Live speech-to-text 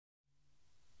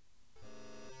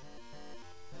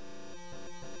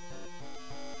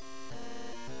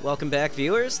Welcome back,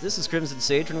 viewers. This is Crimson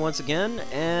Sagern once again,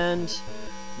 and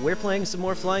we're playing some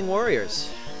more Flying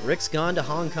Warriors. Rick's gone to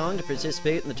Hong Kong to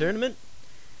participate in the tournament,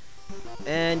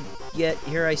 and yet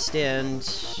here I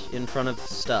stand in front of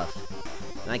stuff.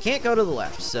 And I can't go to the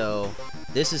left, so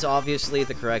this is obviously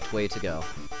the correct way to go.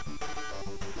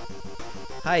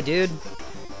 Hi, dude.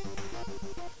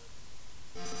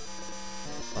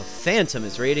 A phantom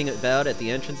is raiding about at the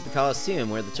entrance of the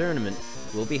Coliseum where the tournament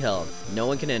will be held. No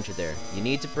one can enter there. You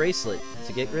need a bracelet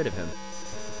to get rid of him.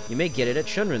 You may get it at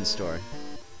Shunrin's store.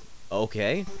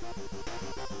 Okay.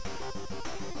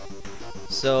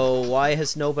 So why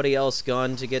has nobody else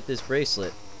gone to get this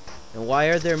bracelet? And why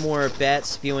are there more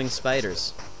bat-spewing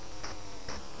spiders?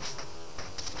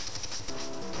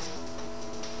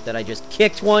 That I just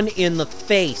kicked one in the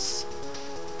face.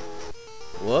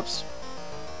 Whoops.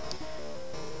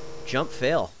 Jump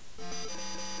fail.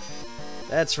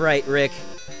 That's right, Rick.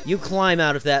 You climb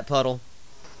out of that puddle.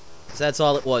 'Cause that's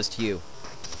all it was to you.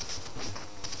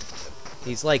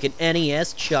 He's like an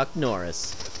NES Chuck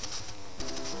Norris.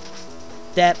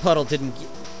 That puddle didn't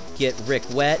get Rick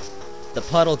wet. The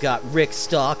puddle got Rick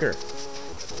Stalker.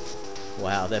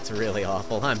 Wow, that's really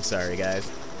awful. I'm sorry, guys.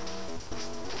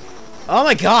 Oh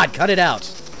my god, cut it out.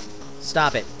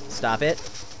 Stop it. Stop it.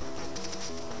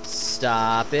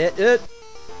 Stop it.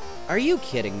 Are you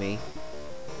kidding me?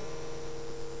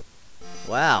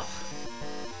 Wow.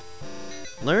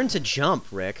 Learn to jump,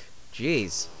 Rick.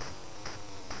 Jeez.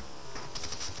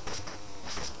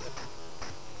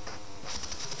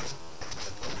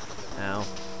 Ow.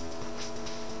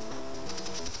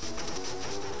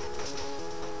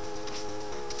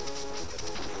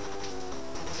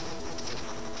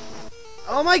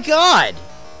 Oh my god!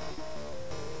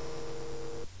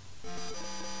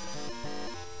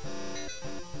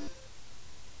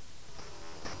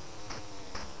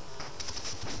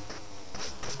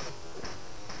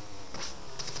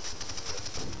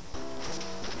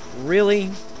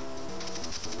 Really?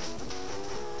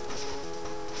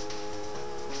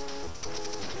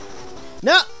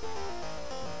 No!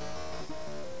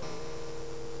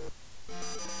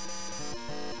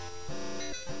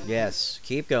 Yes,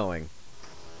 keep going.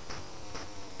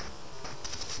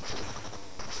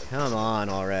 Come on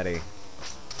already.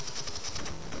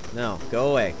 No,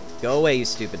 go away. Go away, you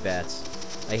stupid bats.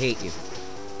 I hate you.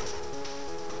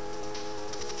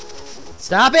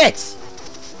 Stop it!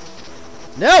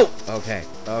 No! Okay,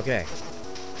 okay.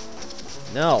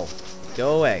 No.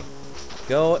 Go away.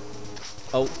 Go...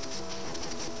 Oh.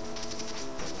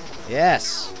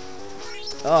 Yes!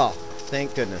 Oh,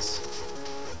 thank goodness.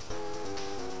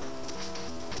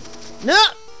 No!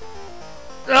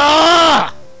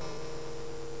 Ah!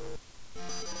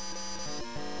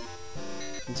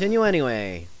 Continue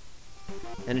anyway.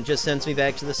 And it just sends me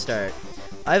back to the start.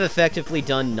 I've effectively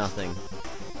done nothing.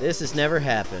 This has never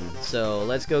happened, so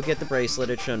let's go get the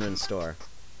bracelet at Shunrin's store.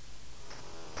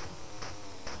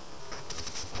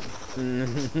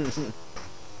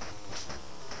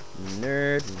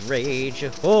 Nerdrage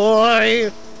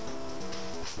ahoy!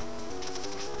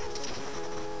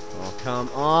 Oh,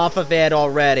 come off of it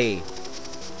already!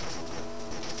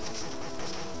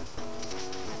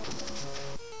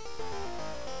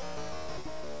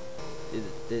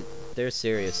 They're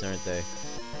serious, aren't they?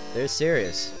 They're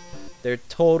serious. They're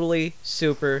totally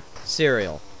super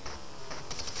serial.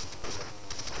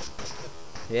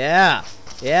 Yeah.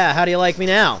 Yeah, how do you like me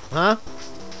now? Huh?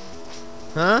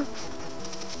 Huh?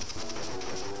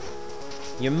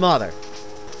 Your mother.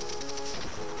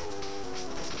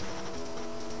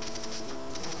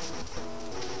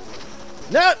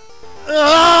 No!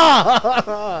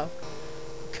 Ah!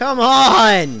 Come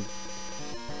on!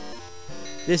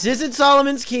 This isn't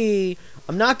Solomon's Key.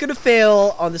 I'm not gonna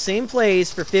fail on the same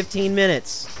place for 15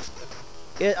 minutes.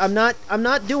 I'm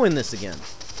not doing this again.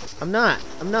 I'm not.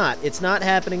 It's not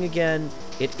happening again.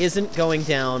 It isn't going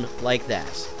down like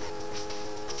that.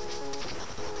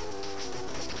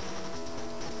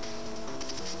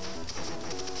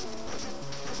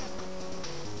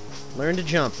 Learn to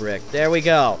jump, Rick. There we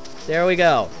go. There we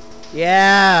go.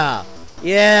 Yeah!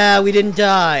 Yeah, we didn't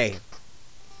die.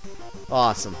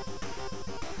 Awesome.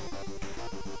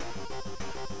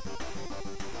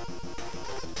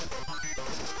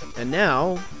 And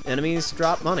now, enemies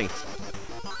drop money.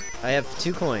 I have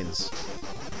 2 coins.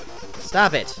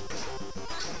 Stop it!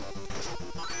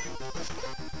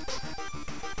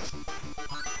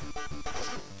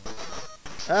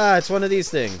 Ah, it's one of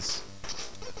these things.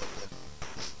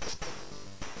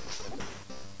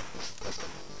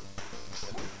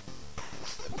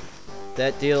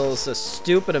 That deals a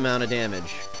stupid amount of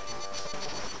damage.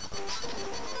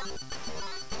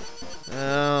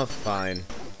 Oh, fine.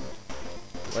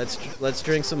 Let's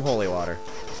drink some holy water.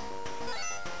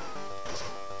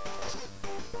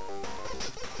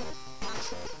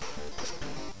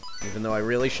 Even though I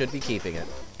really should be keeping it.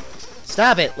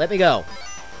 Stop it! Let me go!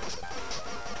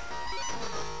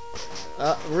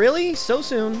 Really? So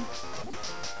soon?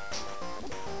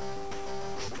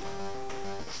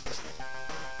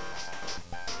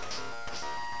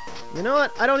 You know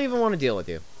what? I don't even want to deal with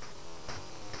you.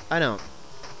 I don't.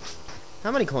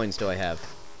 How many coins do I have?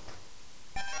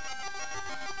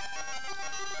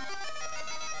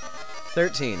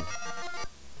 13.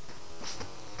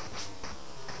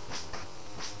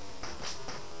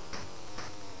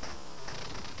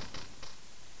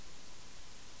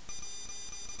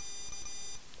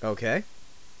 Okay.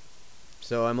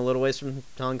 So I'm a little ways from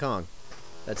Hong Kong.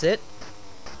 That's it?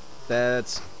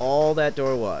 That's all that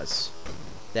door was.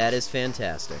 That is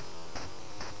fantastic.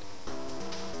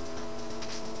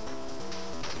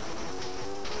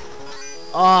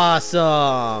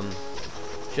 Awesome!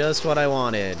 Just what I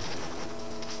wanted.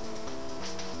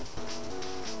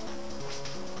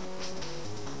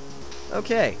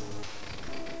 Okay.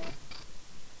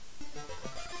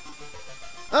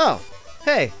 Oh!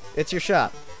 Hey! It's your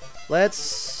shop.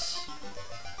 Let's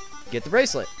get the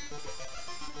bracelet.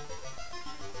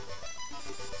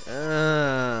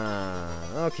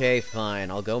 Okay,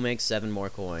 fine. I'll go make 7 more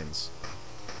coins.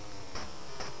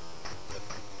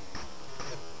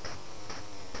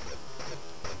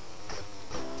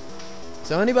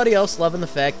 So anybody else loving the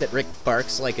fact that Rick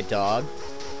barks like a dog?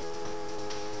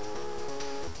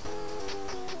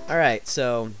 Alright,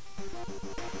 so...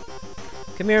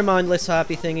 Come here, mindless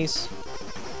hoppy thingies.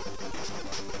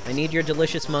 I need your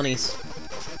delicious monies.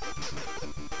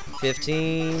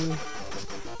 15...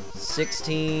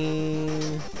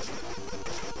 16...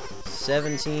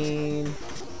 17...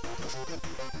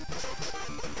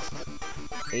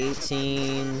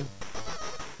 18...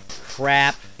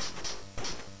 Crap.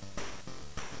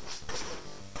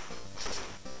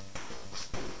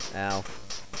 Ow.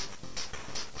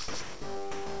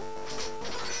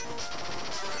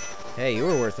 Hey, you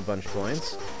were worth a bunch of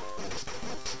coins.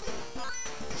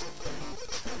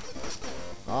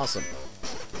 Awesome.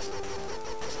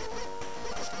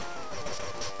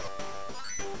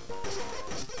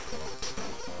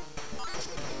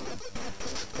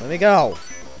 Let me go.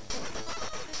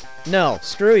 No,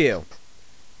 screw you.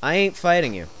 I ain't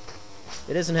fighting you.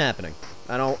 It isn't happening.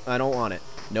 I don't want it.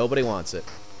 Nobody wants it.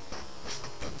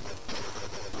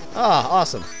 Ah,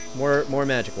 awesome. More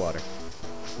magic water.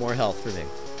 More health for me.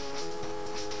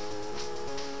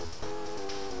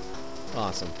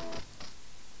 Awesome.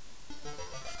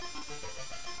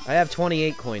 I have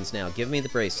 28 coins now. Give me the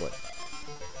bracelet.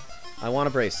 I want a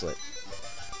bracelet.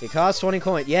 It costs 20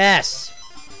 coins. Yes!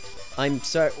 I'm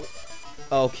sorry.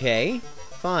 Okay.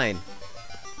 Fine.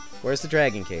 Where's the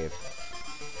dragon cave?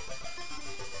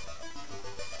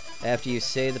 After you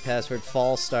say the password,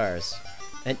 fall stars.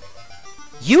 And...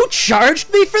 You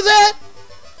charged me for that?!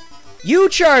 You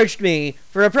charged me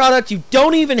for a product you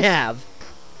don't even have!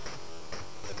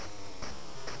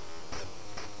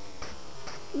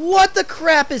 What the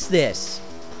crap is this?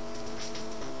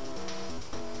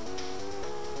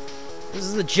 This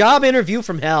is a job interview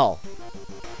from hell.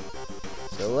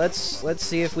 So let's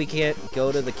see if we can't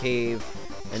go to the cave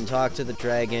and talk to the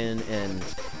dragon and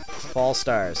fall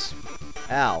stars.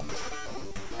 Ow.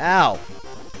 Ow.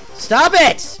 Stop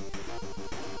it!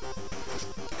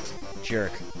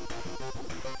 Jerk.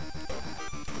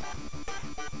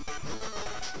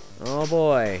 Oh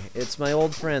boy, it's my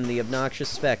old friend, the obnoxious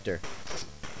specter.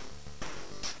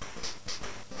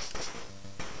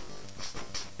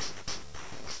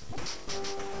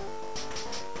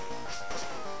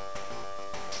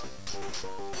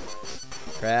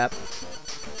 Crap.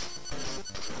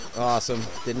 Awesome.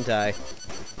 Didn't die.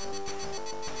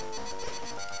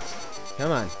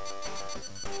 Come on.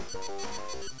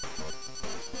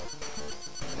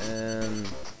 And...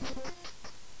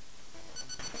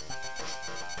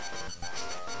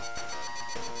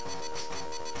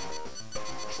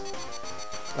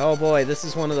 oh boy, this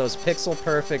is one of those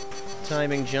pixel-perfect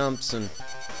timing jumps, and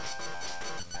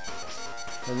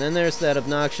then there's that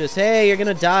obnoxious, hey, you're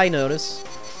gonna die notice.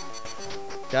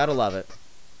 Gotta love it.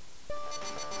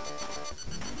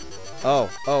 Oh.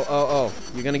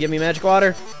 You're gonna give me magic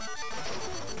water?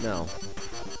 No.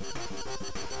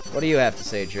 What do you have to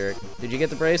say, jerk? Did you get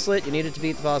the bracelet? You needed to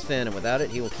beat the boss Phantom. Without it,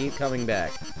 he will keep coming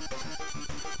back.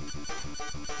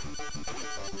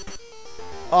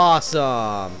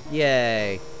 Awesome!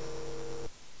 Yay!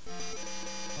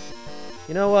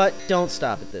 You know what? Don't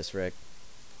stop at this, Rick.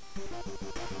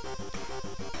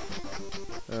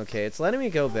 Okay, it's letting me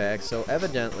go back, so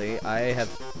evidently I have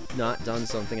not done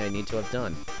something I need to have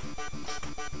done.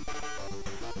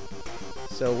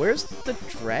 So where's the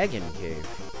dragon cave?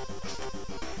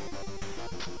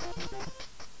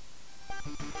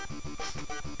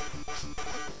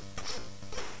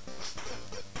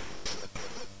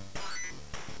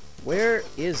 Where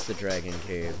is the dragon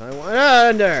cave? I want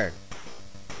under!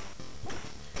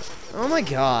 Oh my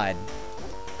god.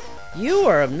 You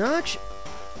are obnoxious.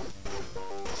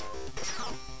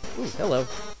 Ooh, hello.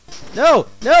 No!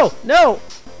 No! No!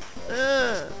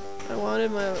 I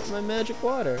wanted my magic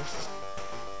water.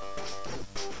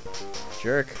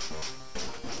 Jerk.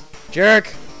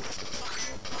 Jerk!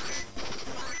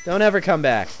 Don't ever come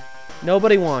back.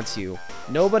 Nobody wants you.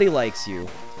 Nobody likes you.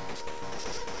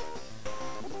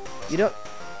 You don't...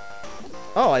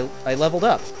 Oh, I leveled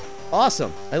up.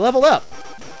 Awesome. I leveled up.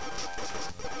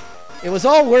 It was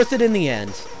all worth it in the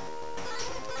end.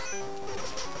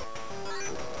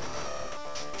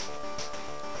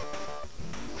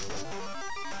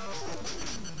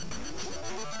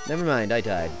 Never mind, I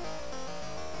died.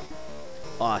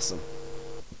 Awesome.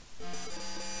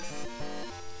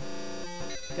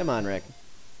 Come on, Rick.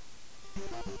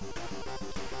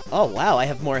 Oh, wow, I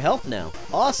have more health now.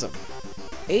 Awesome.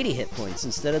 80 hit points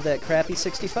instead of that crappy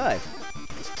 65.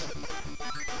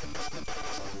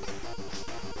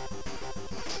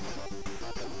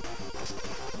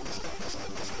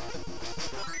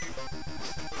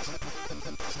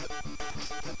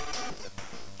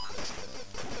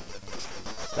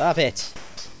 Stop it.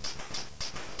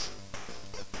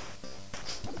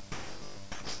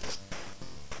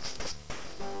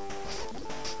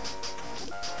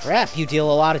 Crap, you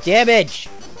deal a lot of damage!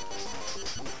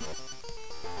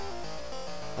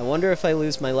 I wonder if I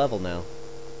lose my level now.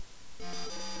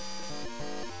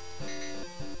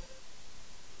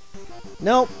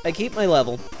 Nope, I keep my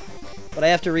level. But I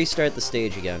have to restart the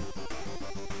stage again.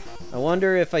 I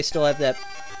wonder if I still have that...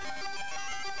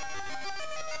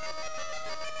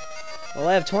 Well,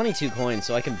 I have 22 coins,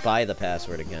 so I can buy the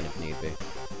password again if need be.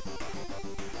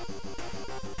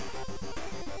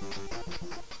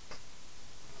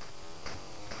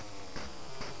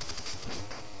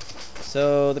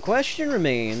 So, the question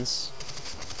remains,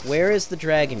 where is the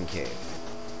Dragon Cave?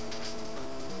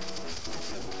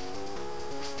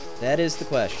 That is the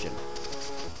question.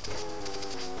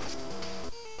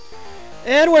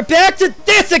 And we're back to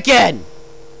this again!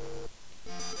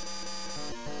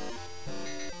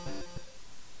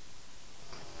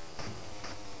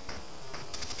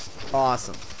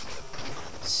 Awesome.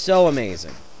 So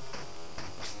amazing.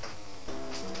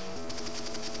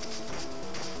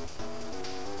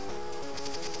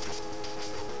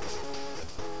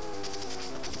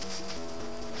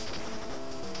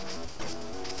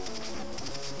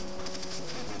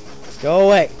 Go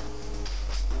away.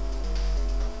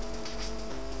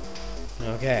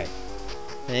 Okay.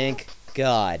 Thank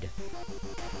God.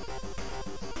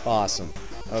 Awesome.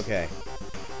 Okay.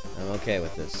 I'm okay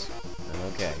with this. I'm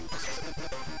okay.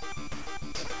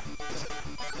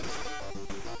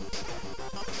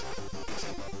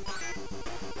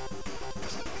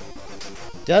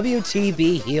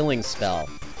 WTB healing spell.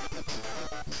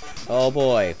 Oh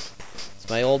boy. It's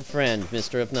my old friend,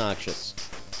 Mr. Obnoxious.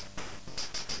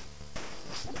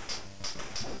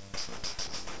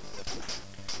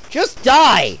 Just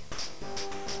die!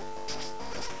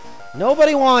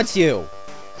 Nobody wants you!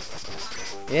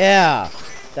 Yeah,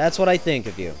 that's what I think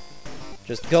of you.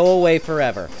 Just go away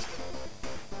forever.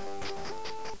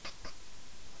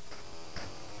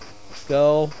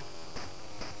 Go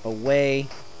away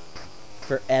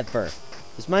forever.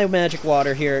 Is my magic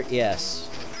water here? Yes.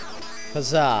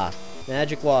 Huzzah!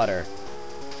 Magic water.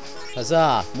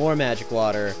 Huzzah! More magic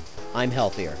water. I'm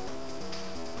healthier.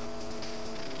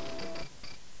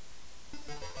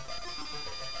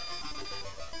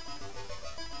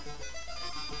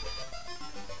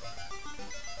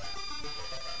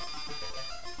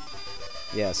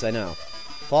 Yes, I know.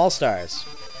 Fall stars.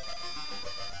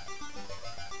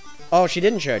 Oh, she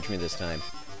didn't charge me this time.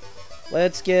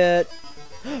 Let's get...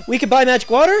 We can buy magic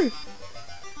water?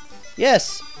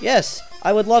 Yes, yes.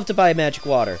 I would love to buy magic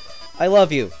water. I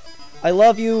love you. I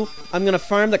love you. I'm gonna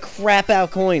farm the crap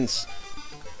out coins.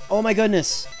 Oh my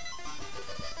goodness.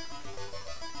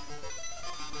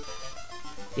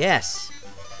 Yes.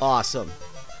 Awesome.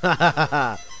 Ha ha ha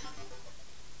ha.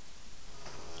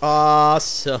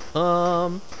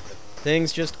 Awesome.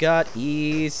 Things just got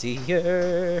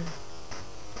easier.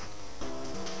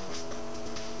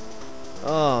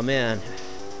 Oh man.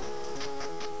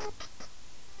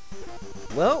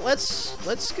 Well,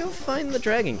 let's go find the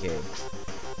Dragon Cave.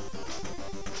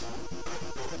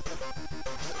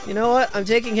 You know what? I'm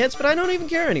taking hits, but I don't even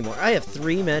care anymore. I have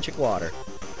 3 magic water.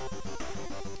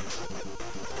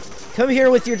 Come here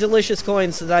with your delicious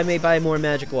coins so that I may buy more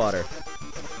magic water.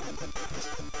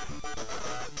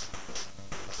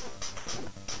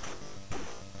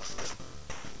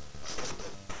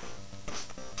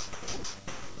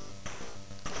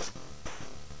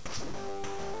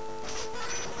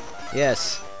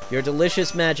 Yes, your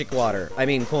delicious magic water. I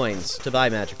mean coins to buy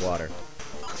magic water.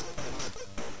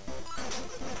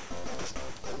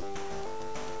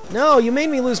 No, you made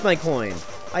me lose my coin.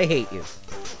 I hate you.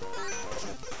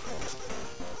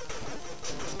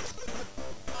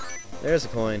 There's a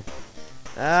coin.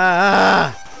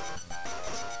 Ah!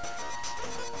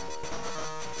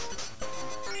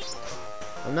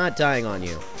 I'm not dying on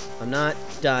you. I'm not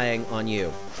dying on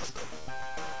you.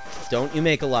 Don't you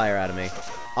make a liar out of me.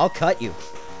 I'll cut you.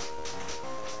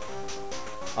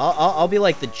 I'll be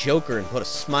like the Joker and put a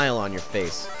smile on your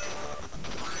face.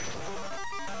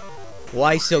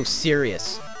 Why so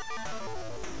serious?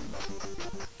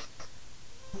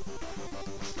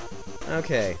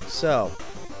 Okay, so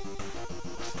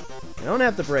I don't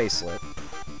have the bracelet,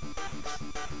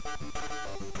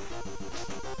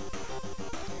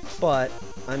 but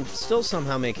I'm still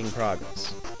somehow making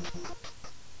progress.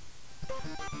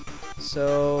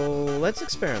 So let's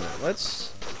experiment.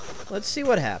 Let's see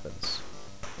what happens.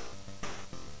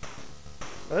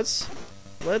 Let's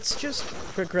just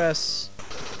progress.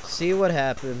 See what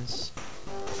happens.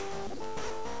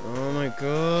 Oh my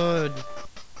god.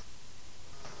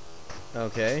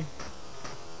 Okay.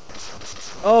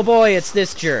 Oh boy, it's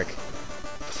this jerk.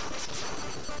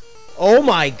 Oh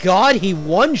my god, he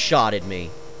one-shotted me.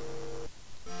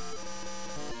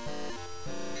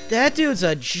 That dude's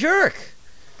a jerk.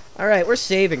 Alright, we're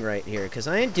saving right here, because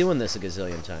I ain't doing this a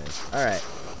gazillion times. Alright,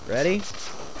 ready?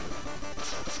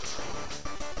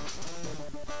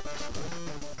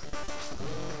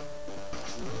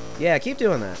 Yeah, keep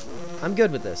doing that. I'm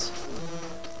good with this.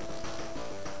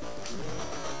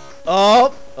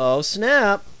 Oh! Oh,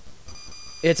 snap!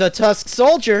 It's a Tusk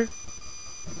Soldier!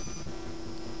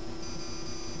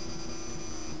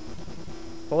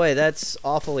 Boy, that's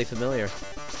awfully familiar.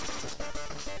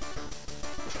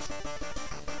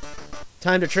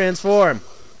 Time to transform!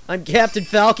 I'm Captain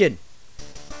Falcon!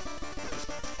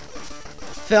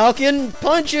 Falcon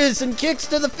punches and kicks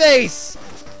to the face!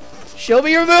 Show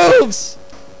me your moves!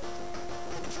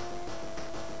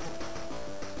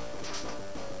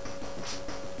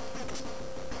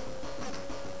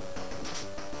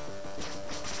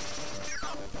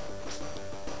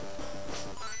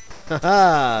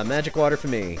 Haha! Magic water for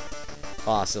me.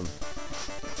 Awesome.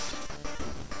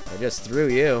 I just threw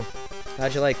you.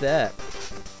 How'd you like that?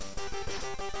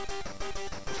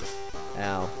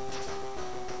 Ow.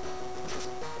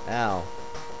 Ow.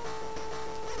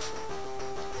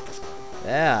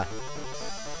 Yeah.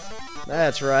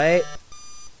 That's right.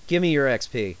 Give me your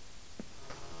XP.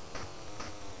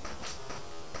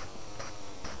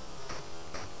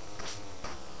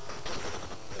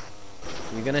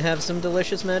 You gonna have some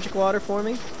delicious magic water for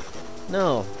me?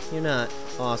 No, you're not.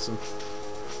 Awesome.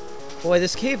 Boy,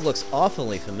 this cave looks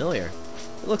awfully familiar.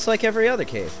 It looks like every other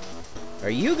cave.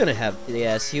 Are you gonna have...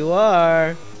 Yes, you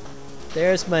are.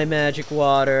 There's my magic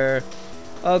water.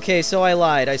 Okay, so I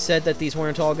lied. I said that these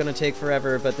weren't all gonna take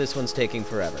forever, but this one's taking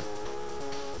forever.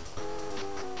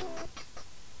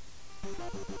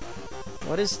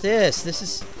 What is this? This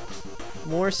is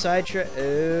more sidetrack.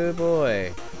 Oh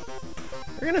boy.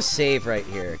 We're gonna save right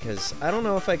here, because I don't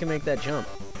know if I can make that jump.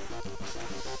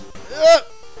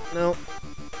 No.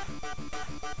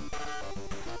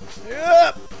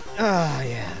 Ah,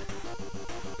 yeah.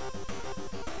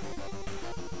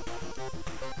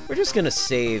 We're just gonna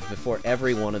save before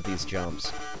every one of these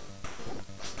jumps.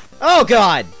 Oh,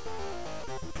 God!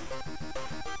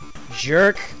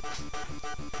 Jerk.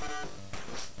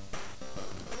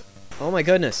 Oh, my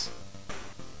goodness.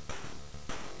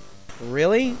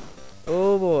 Really?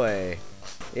 Oh, boy.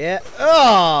 Yeah.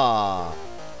 Oh!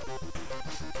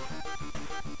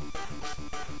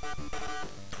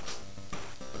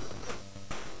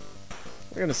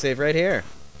 We're gonna save right here.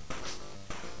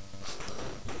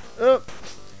 Oh!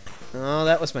 Oh,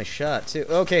 that was my shot, too.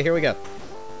 Okay, here we go.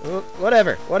 Oh,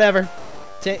 whatever, whatever.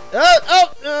 Take.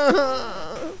 Oh!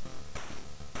 Oh!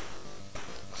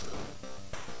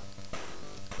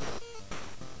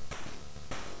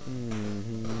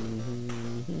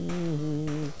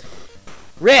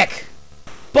 Rick!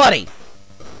 Buddy!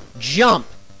 Jump!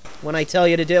 When I tell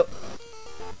you to do...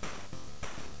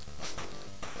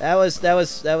 That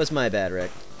was my bad, Rick.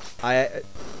 That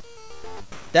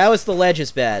was the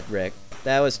ledge's bad, Rick.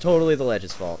 That was totally the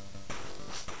ledge's fault.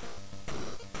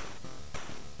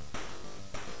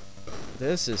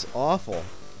 This is awful.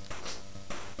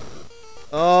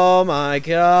 Oh my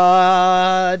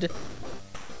god!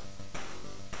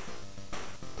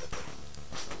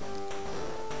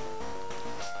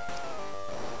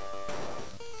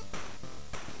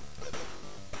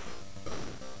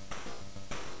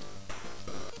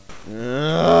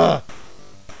 Ugh.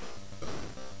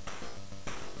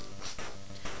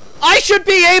 I should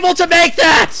be able to make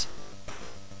that!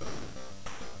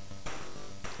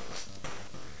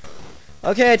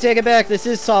 Okay, I take it back. This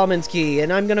is Solomon's Key,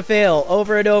 and I'm gonna fail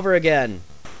over and over again.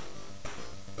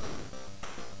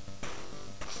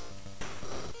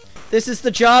 This is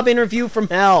the job interview from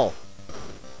hell.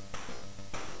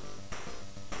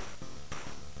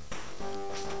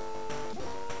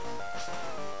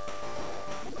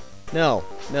 No,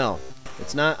 no.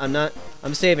 It's not,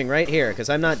 I'm saving right here, because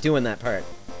I'm not doing that part.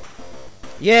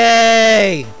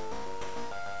 Yay!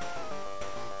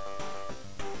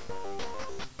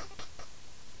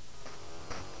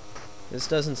 This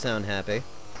doesn't sound happy.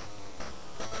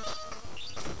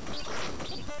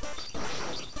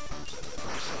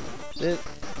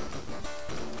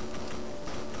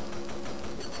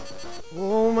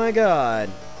 Oh my god.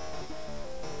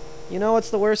 You know what's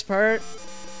the worst part?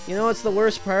 You know what's the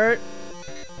worst part?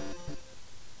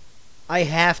 I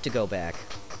have to go back.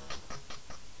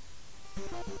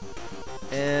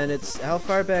 And it's... How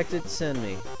far back did it send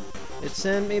me? It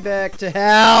sent me back to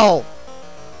hell!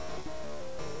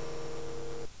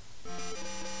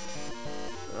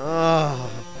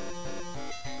 Oh.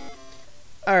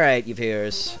 Alright, you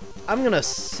viewers. I'm gonna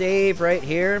save right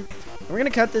here. We're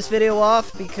gonna cut this video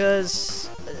off because...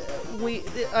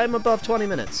 I'm above 20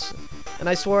 minutes. And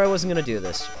I swore I wasn't gonna do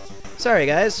this. Sorry,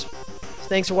 guys.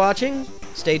 Thanks for watching.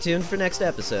 Stay tuned for next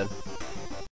episode.